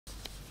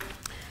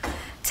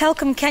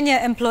TELKOM Kenya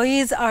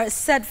employees are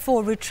set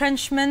for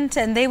retrenchment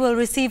and they will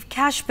receive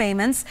cash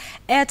payments,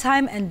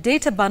 airtime and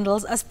data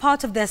bundles as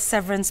part of their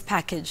severance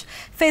package.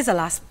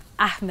 Faisal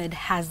Ahmed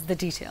has the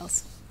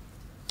details.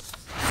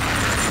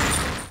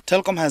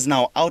 TELKOM has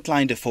now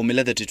outlined a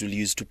formula that it will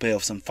use to pay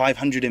off some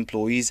 500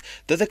 employees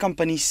that the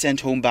company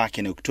sent home back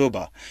in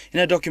October. In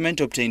a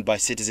document obtained by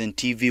Citizen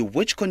TV,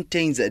 which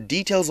contains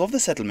details of the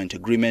settlement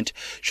agreement,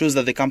 shows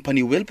that the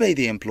company will pay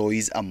the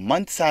employees a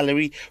month's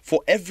salary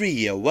for every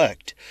year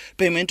worked.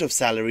 Payment of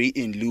salary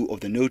in lieu of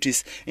the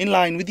notice in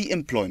line with the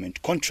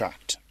employment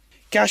contract.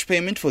 Cash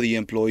payment for the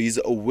employees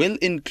will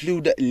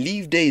include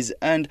leave days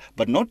earned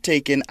but not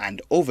taken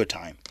and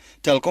overtime.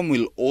 TELKOM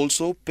will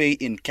also pay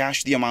in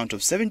cash the amount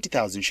of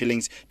 70,000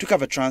 shillings to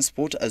cover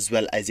transport as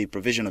well as a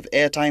provision of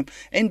airtime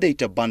and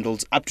data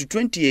bundles up to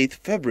 28th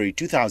February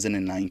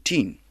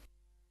 2019.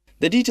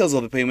 The details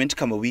of the payment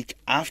come a week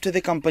after the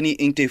company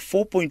inked a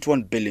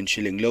 4.1 billion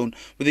shilling loan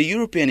with the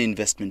European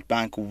Investment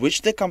Bank,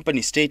 which the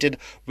company stated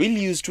will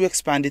use to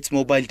expand its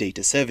mobile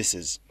data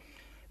services.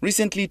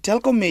 Recently,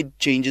 TELKOM made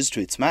changes to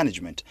its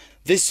management.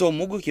 This saw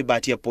Mugu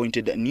Kibati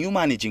appointed a new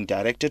managing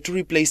director to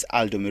replace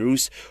Aldo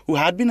Merus, who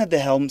had been at the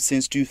helm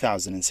since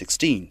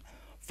 2016.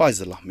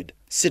 Faisal Ahmed,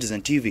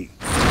 Citizen TV.